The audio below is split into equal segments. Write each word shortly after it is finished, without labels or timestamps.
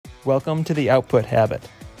Welcome to The Output Habit,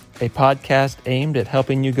 a podcast aimed at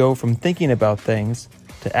helping you go from thinking about things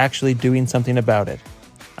to actually doing something about it.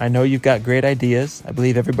 I know you've got great ideas. I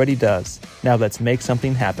believe everybody does. Now let's make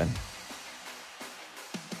something happen.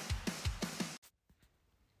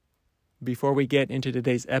 Before we get into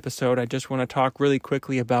today's episode, I just want to talk really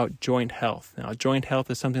quickly about joint health. Now, joint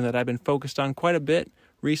health is something that I've been focused on quite a bit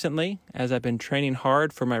recently as I've been training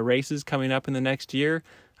hard for my races coming up in the next year.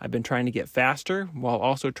 I've been trying to get faster while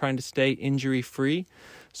also trying to stay injury-free.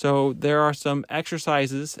 So there are some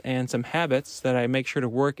exercises and some habits that I make sure to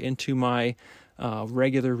work into my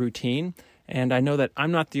regular routine. And I know that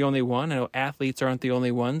I'm not the only one. I know athletes aren't the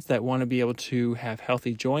only ones that want to be able to have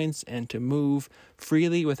healthy joints and to move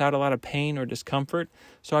freely without a lot of pain or discomfort.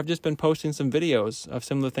 So I've just been posting some videos of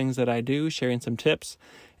some of the things that I do, sharing some tips.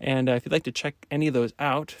 And if you'd like to check any of those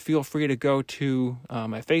out, feel free to go to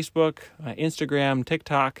my Facebook, Instagram,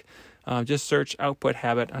 TikTok. Just search Output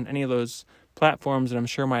Habit on any of those platforms, and I'm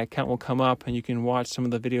sure my account will come up, and you can watch some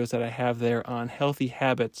of the videos that I have there on healthy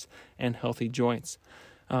habits and healthy joints.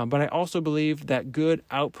 But I also believe that good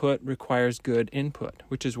output requires good input,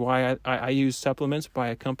 which is why I use supplements by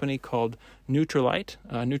a company called Nutrilite.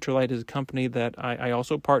 Nutrilite is a company that I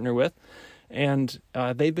also partner with, and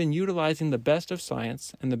they've been utilizing the best of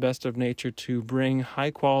science and the best of nature to bring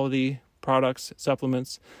high-quality products,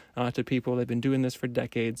 supplements to people. They've been doing this for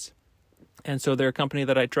decades. And so they're a company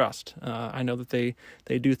that I trust. I know that they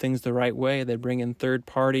do things the right way. They bring in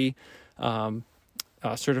third-party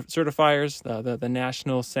certifiers, the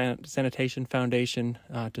National Sanitation Foundation,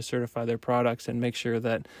 to certify their products and make sure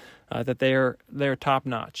that they're top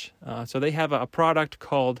notch. So they have a product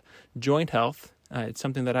called Joint Health. It's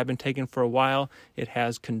something that I've been taking for a while. It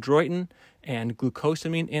has chondroitin and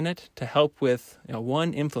glucosamine in it to help with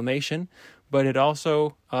inflammation, but it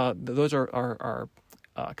also those are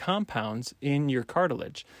compounds in your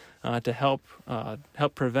cartilage to help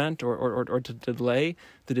prevent or to delay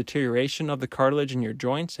the deterioration of the cartilage in your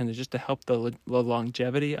joints, and just to help the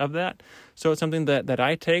longevity of that. So it's something that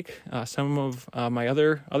I take. Some of my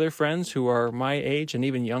other friends who are my age and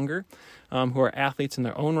even younger, who are athletes in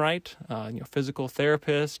their own right, physical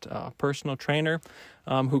therapist, personal trainer,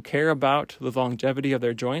 who care about the longevity of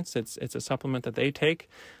their joints. It's a supplement that they take.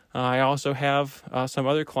 I also have some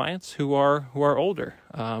other clients who are older,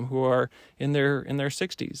 who are in their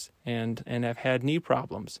 60s and have had knee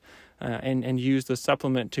problems, and use the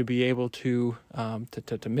supplement to be able to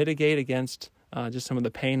mitigate against just some of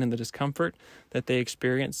the pain and the discomfort that they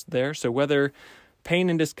experience there. So whether pain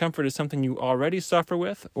and discomfort is something you already suffer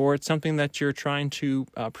with, or it's something that you're trying to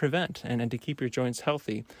prevent and to keep your joints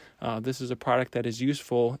healthy, this is a product that is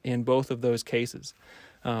useful in both of those cases.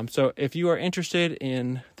 So if you are interested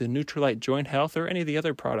in the Nutrilite Joint Health or any of the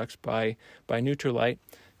other products by Nutrilite,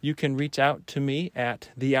 you can reach out to me at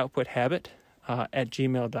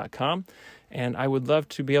theoutputhabit@gmail.com, and I would love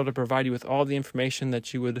to be able to provide you with all the information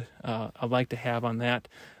that you would like to have on that.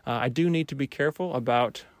 I do need to be careful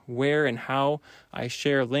about where and how I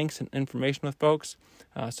share links and information with folks,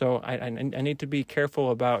 so I need to be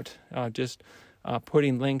careful about just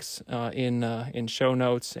putting links in show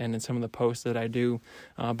notes and in some of the posts that I do.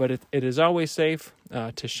 But it is always safe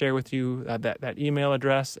to share with you that email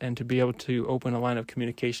address and to be able to open a line of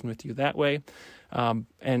communication with you that way.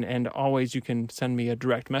 And always you can send me a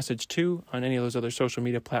direct message too on any of those other social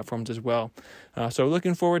media platforms as well. So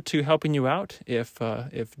looking forward to helping you out if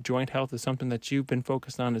joint health is something that you've been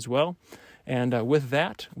focused on as well. And with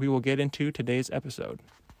that, we will get into today's episode.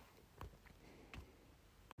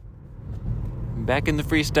 Back in the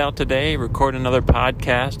freestyle today, recording another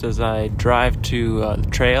podcast as I drive to the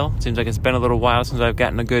trail. Seems like it's been a little while since I've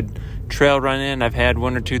gotten a good trail run in. I've had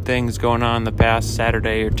one or two things going on the past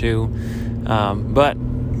Saturday or two, but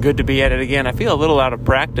good to be at it again. I feel a little out of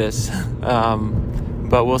practice,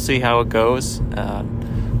 but we'll see how it goes.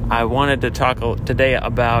 I wanted to talk today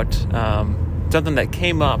about something that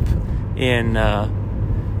came up in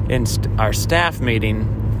our staff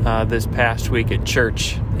meeting this past week at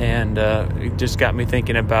church, and it just got me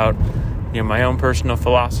thinking about my own personal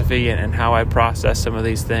philosophy and how I process some of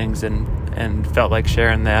these things, and felt like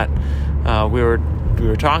sharing that. We were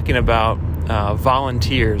talking about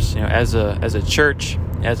volunteers. As a church,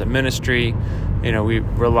 as a ministry, we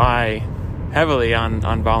rely heavily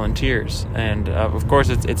on volunteers, and of course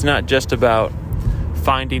it's not just about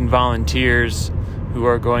finding volunteers who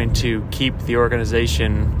are going to keep the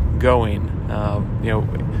organization going.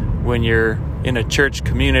 When you're in a church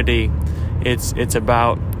community, it's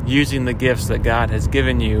about using the gifts that God has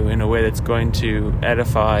given you in a way that's going to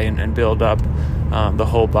edify and build up the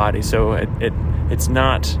whole body. So it's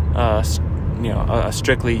not a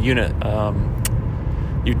strictly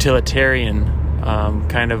utilitarian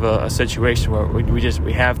kind of a situation where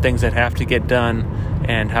we have things that have to get done,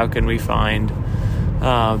 and how can we find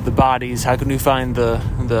the bodies? How can we find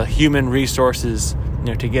the human resources,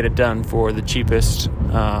 to get it done for the cheapest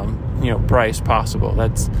price possible?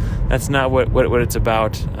 That's not what it's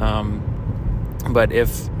about. But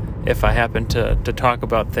if I happen to talk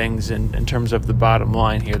about things in terms of the bottom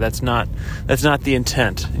line here, that's not the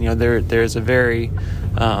intent. There's a very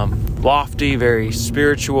lofty, very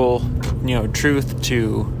spiritual, truth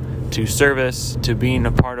to service, to being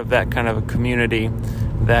a part of that kind of a community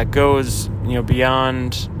that goes,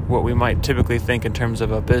 beyond what we might typically think in terms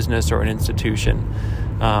of a business or an institution.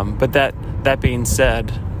 But that being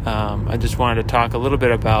said, I just wanted to talk a little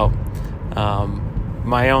bit about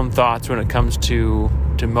my own thoughts when it comes to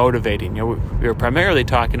motivating. We were primarily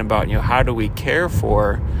talking about, how do we care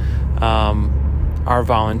for our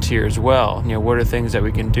volunteers well? What are things that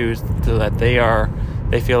we can do so that they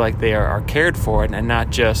feel like they are cared for and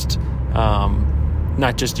not just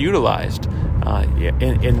utilized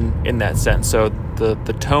in that sense. So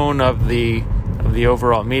the tone of the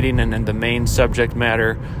overall meeting and the main subject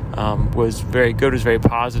matter was very good, was very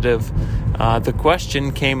positive. The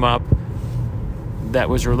question came up that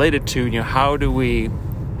was related to, how do we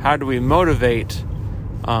motivate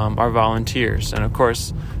our volunteers? And of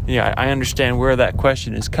course, I understand where that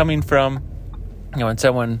question is coming from. When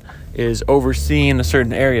someone is overseeing a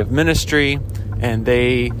certain area of ministry and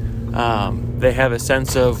they have a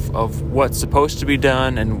sense of what's supposed to be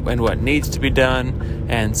done and what needs to be done,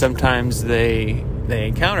 and sometimes they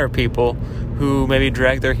encounter people who maybe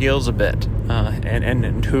drag their heels a bit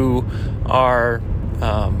and who are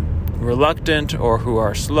reluctant, or who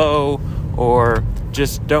are slow, or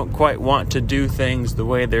just don't quite want to do things the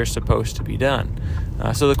way they're supposed to be done.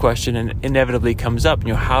 So the question inevitably comes up,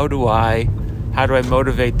 how do I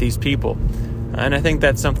motivate these people? And I think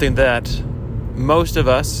that's something that most of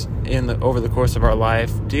us over the course of our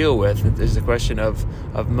life deal with, is the question of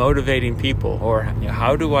motivating people, or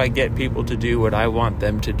how do I get people to do what I want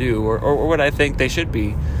them to do, or what I think they should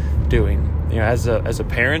be doing. As a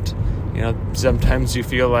parent, sometimes you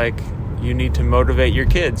feel like you need to motivate your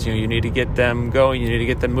kids. You need to get them going. You need to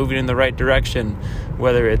get them moving in the right direction,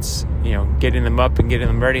 whether it's getting them up and getting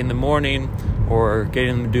them ready in the morning, or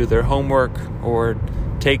getting them to do their homework, or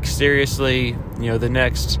take seriously the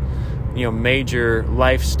next major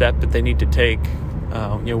life step that they need to take,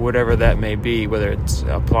 whatever that may be, whether it's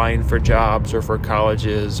applying for jobs or for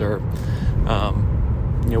colleges, or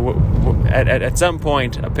at some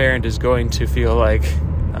point a parent is going to feel like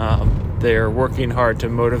they're working hard to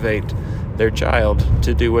motivate their child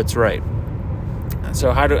to do what's right.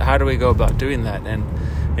 So how do we go about doing that? And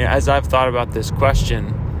as I've thought about this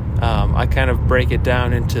question, I kind of break it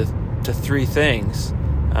down into three things,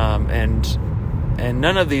 and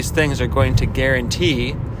none of these things are going to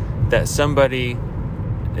guarantee that somebody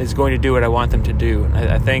is going to do what I want them to do. And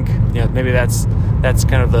I think maybe that's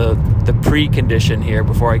kind of the precondition here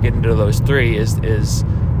before I get into those three, is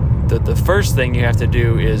the first thing you have to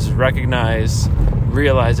do is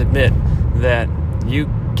admit that you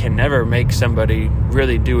can never make somebody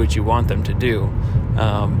really do what you want them to do.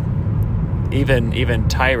 Even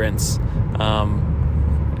tyrants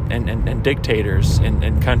and dictators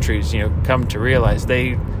in countries, come to realize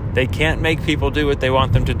they can't make people do what they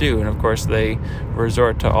want them to do, and of course they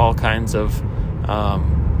resort to all kinds of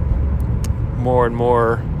more and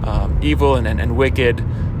more evil and wicked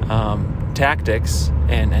tactics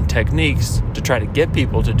and techniques to try to get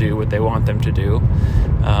people to do what they want them to do.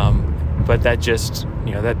 But that just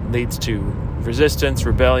that leads to resistance,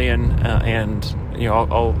 rebellion, and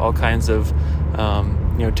all kinds of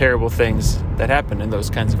terrible things that happen in those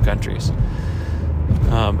kinds of countries.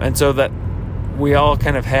 And so that we all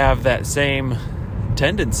kind of have that same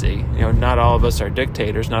tendency. Not all of us are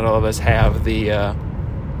dictators. Not all of us have the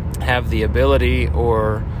ability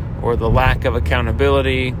or the lack of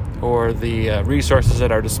accountability or the resources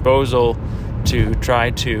at our disposal to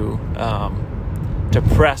try to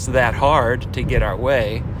press that hard to get our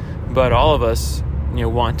way. But all of us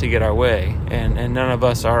want to get our way, and none of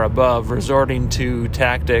us are above resorting to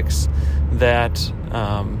tactics that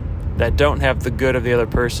don't have the good of the other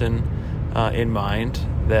person in mind,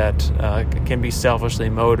 that can be selfishly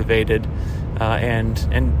motivated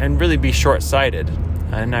and really be short-sighted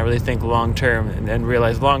and not really think long-term, and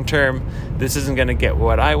realize long-term this isn't going to get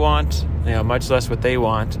what I want, much less what they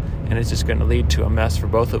want, and it's just going to lead to a mess for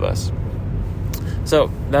both of us. So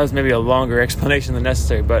that was maybe a longer explanation than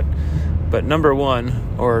necessary, but number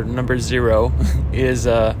one, or number zero, is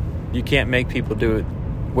you can't make people do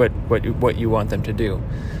what you want them to do.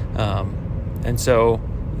 And so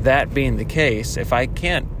that being the case, if I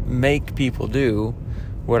can't make people do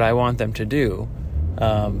what I want them to do,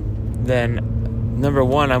 then number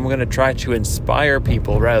one, I'm going to try to inspire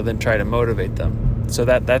people rather than try to motivate them. So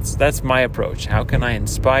that's my approach. How can I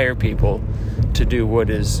inspire people to do what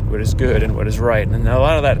is good and what is right? And a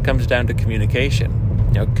lot of that comes down to communication.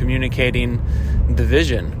 Communicating the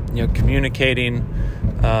vision. Communicating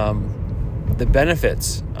the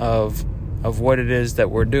benefits of what it is that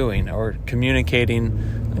we're doing, or communicating,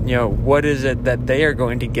 what is it that they are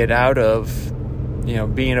going to get out of,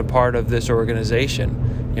 being a part of this organization.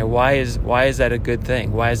 Why is that a good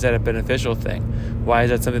thing? Why is that a beneficial thing? Why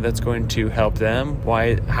is that something that's going to help them?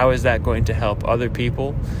 How is that going to help other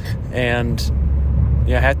people? And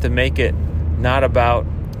I have to make it not about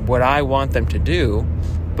what I want them to do,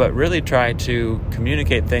 but really try to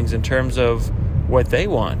communicate things in terms of what they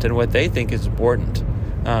want and what they think is important.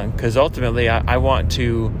 Because ultimately, I want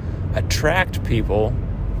to attract people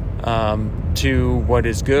to what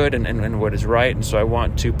is good and what is right, and so I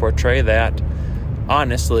want to portray that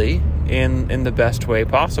honestly in the best way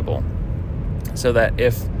possible, so that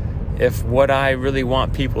if what I really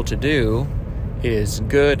want people to do is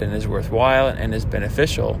good and is worthwhile and is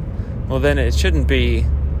beneficial, well, then it shouldn't be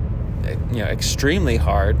extremely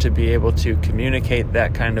hard to be able to communicate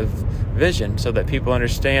that kind of vision, so that people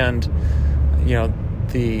understand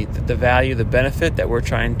the value, the benefit that we're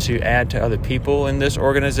trying to add to other people in this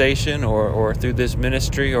organization or through this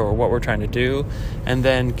ministry, or what we're trying to do, and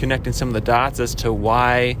then connecting some of the dots as to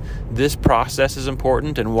why this process is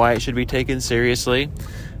important and why it should be taken seriously.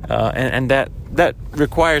 And that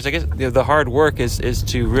requires, I guess, the hard work is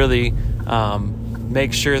to really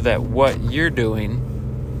make sure that what you're doing,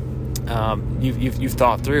 you've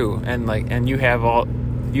thought through, and you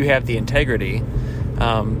have the integrity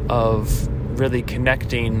of really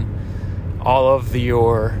connecting all of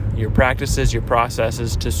your practices, your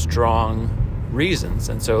processes to strong reasons.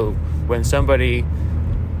 And so when somebody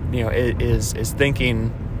is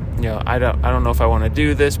thinking, I don't know if I want to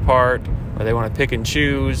do this part, or they want to pick and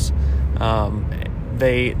choose,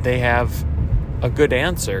 they have a good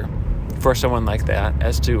answer for someone like that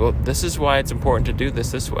as to, well, this is why it's important to do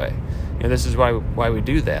this way. This is why we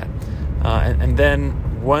do that. And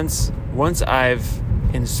then once I've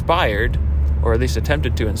inspired, or at least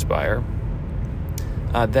attempted to inspire,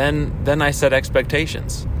 then I set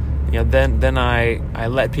expectations. Then I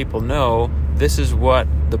let people know this is what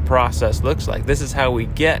the process looks like. This is how we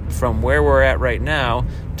get from where we're at right now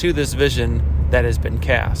to this vision that has been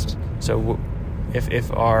cast. So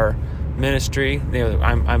if our ministry,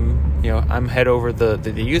 I'm head over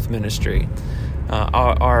the youth ministry.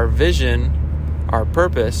 Our vision, our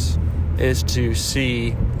purpose is to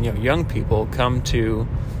see young people come to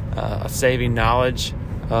a saving knowledge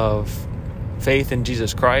of faith in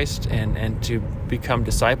Jesus Christ, and to become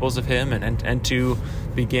disciples of Him, and to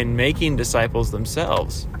begin making disciples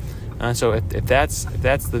themselves. So if that's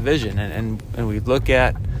the vision, and we look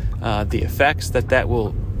at the effects that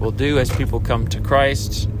will do as people come to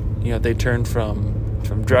Christ, they turn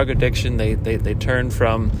from drug addiction, they turn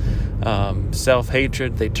from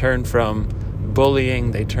self-hatred, they turn from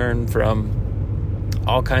bullying, they turn from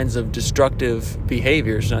all kinds of destructive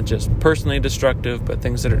behaviors, not just personally destructive, but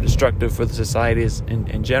things that are destructive for the societies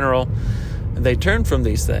in general. They turn from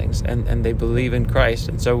these things and they believe in Christ.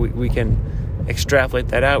 And so we can extrapolate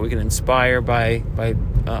that out. We can inspire by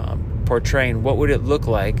portraying what would it look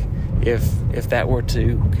like if that were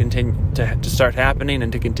to continue to start happening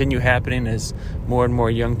and to continue happening as more and more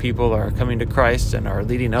young people are coming to Christ and are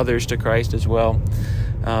leading others to Christ as well.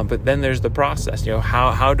 But then there's the process.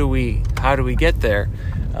 How do we get there?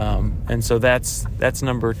 And so that's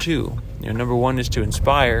number two. Number one is to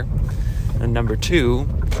inspire, and number two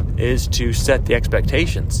is to set the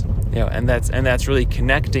expectations. And that's really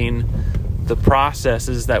connecting the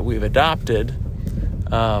processes that we've adopted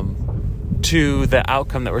to the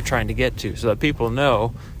outcome that we're trying to get to, so that people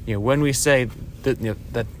know, when we say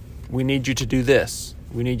that we need you to do this,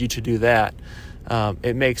 we need you to do that.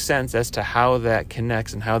 It makes sense as to how that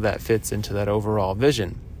connects and how that fits into that overall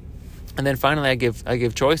vision. And then finally, I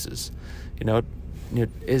give choices.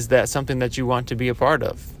 Is that something that you want to be a part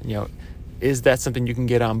of? Is that something you can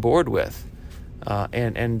get on board with?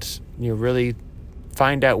 And really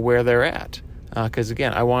find out where they're at. Because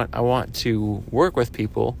again, I want to work with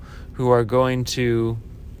people who are going to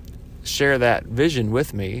share that vision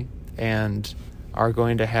with me and are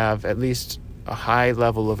going to have at least a high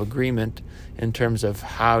level of agreement in terms of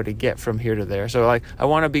how to get from here to there. So I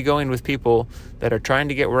want to be going with people that are trying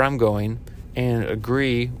to get where I'm going and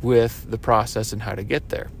agree with the process and how to get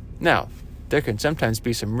there. Now, there can sometimes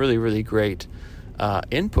be some really, really great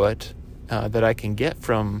input that I can get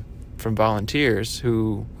from volunteers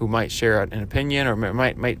who might share an opinion or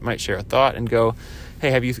might share a thought and go, hey,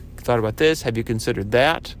 have you thought about this? Have you considered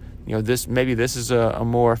that? This is a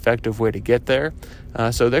more effective way to get there.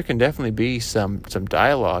 So there can definitely be some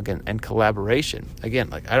dialogue and collaboration. Again,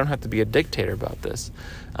 like I don't have to be a dictator about this,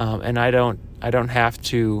 and I don't have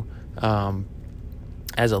to,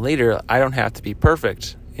 as a leader, I don't have to be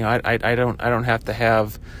perfect. I don't have to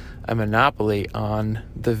have a monopoly on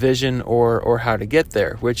the vision or how to get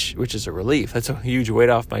there, which is a relief. That's a huge weight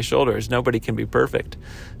off my shoulders. Nobody can be perfect,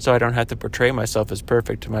 so I don't have to portray myself as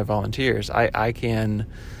perfect to my volunteers. I can,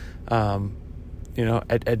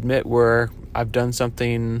 admit where I've done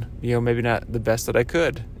something, maybe not the best that I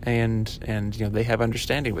could, and they have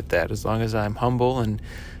understanding with that, as long as I'm humble and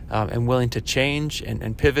willing to change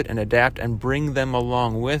and pivot and adapt and bring them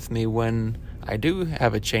along with me when I do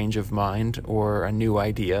have a change of mind or a new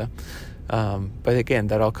idea. But again,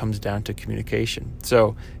 that all comes down to communication.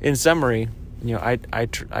 So in summary, I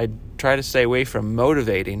try to stay away from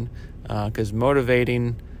motivating, because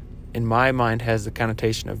motivating in my mind has the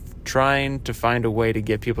connotation of trying to find a way to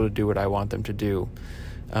get people to do what I want them to do,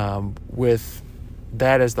 with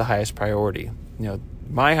that as the highest priority.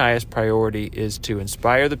 My highest priority is to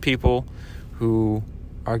inspire the people who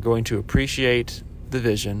are going to appreciate the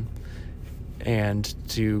vision, and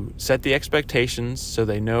to set the expectations so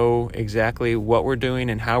they know exactly what we're doing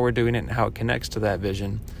and how we're doing it and how it connects to that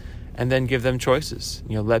vision, and then give them choices.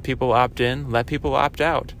 Let people opt in, let people opt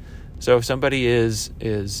out. So if somebody is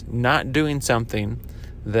not doing something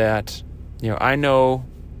that I know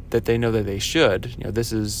that they know that they should,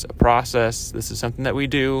 this is a process, this is something that we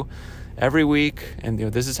do every week, and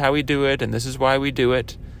this is how we do it, and this is why we do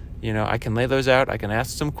it. I can lay those out, I can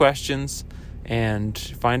ask some questions and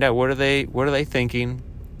find out what are they thinking,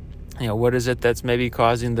 what is it that's maybe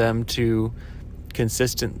causing them to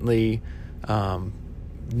consistently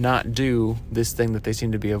not do this thing that they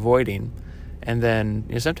seem to be avoiding. And then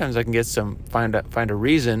sometimes I can get find a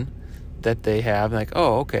reason that they have, like,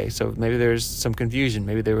 oh, okay, so maybe there's some confusion,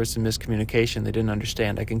 maybe there was some miscommunication, they didn't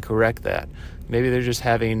understand, I can correct that. Maybe they're just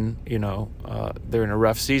having, they're in a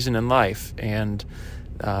rough season in life, and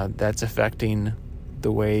that's affecting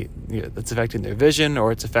the way, that's affecting their vision,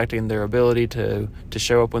 or it's affecting their ability to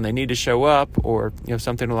show up when they need to show up, or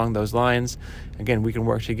something along those lines. Again, we can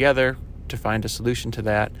work together to find a solution to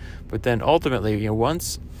that. But then ultimately,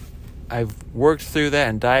 once I've worked through that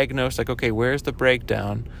and diagnosed, like, okay, where's the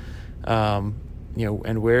breakdown,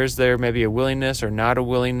 and where's there maybe a willingness or not a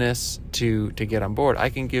willingness to get on board, I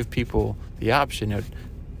can give people the option.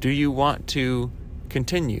 Do you want to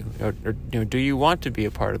continue, or do you want to be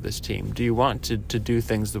a part of this team? Do you want to do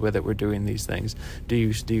things the way that we're doing these things? Do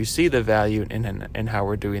you see the value in how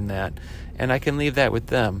we're doing that? And I can leave that with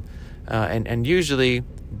them, and usually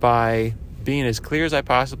by being as clear as I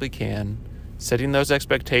possibly can, setting those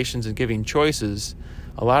expectations and giving choices,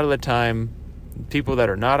 a lot of the time people that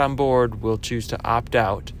are not on board will choose to opt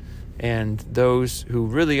out, and those who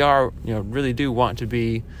really are, really do want to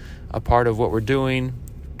be a part of what we're doing,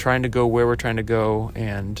 trying to go where we're trying to go,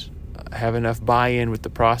 and have enough buy-in with the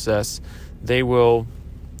process, they will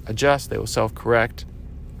adjust, they will self-correct.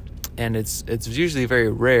 And it's usually very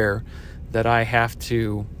rare that I have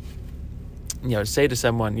to say to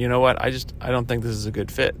someone, what, I don't think this is a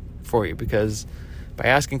good fit for you, because by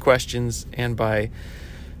asking questions and by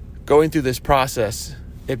going through this process,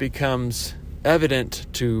 it becomes evident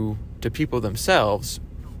to people themselves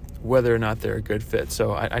whether or not they're a good fit.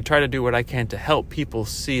 So I try to do what I can to help people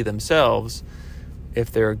see themselves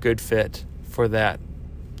if they're a good fit for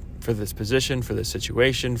this position, for this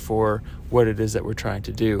situation, for what it is that we're trying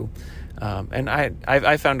to do. And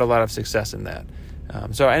I found a lot of success in that.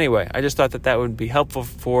 So anyway, I just thought that would be helpful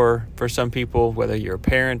for some people, whether you're a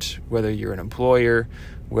parent, whether you're an employer,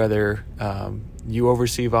 whether you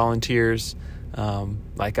oversee volunteers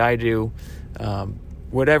like I do,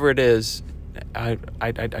 whatever it is. I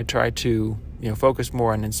try to focus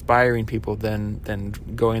more on inspiring people than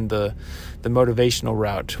going the motivational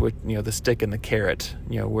route with the stick and the carrot,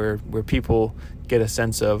 where people get a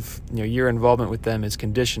sense of your involvement with them is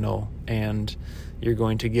conditional, and you're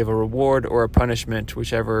going to give a reward or a punishment,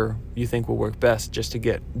 whichever you think will work best, just to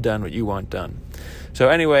get done what you want done. So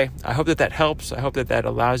anyway, I hope that helps. I hope that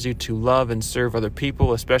allows you to love and serve other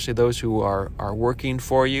people, especially those who are working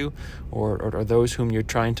for you, or those whom you're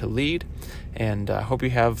trying to lead. And I hope you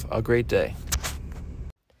have a great day.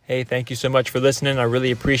 Hey, thank you so much for listening. I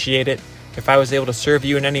really appreciate it. If I was able to serve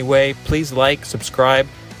you in any way, please like, subscribe,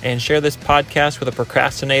 and share this podcast with a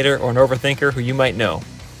procrastinator or an overthinker who you might know.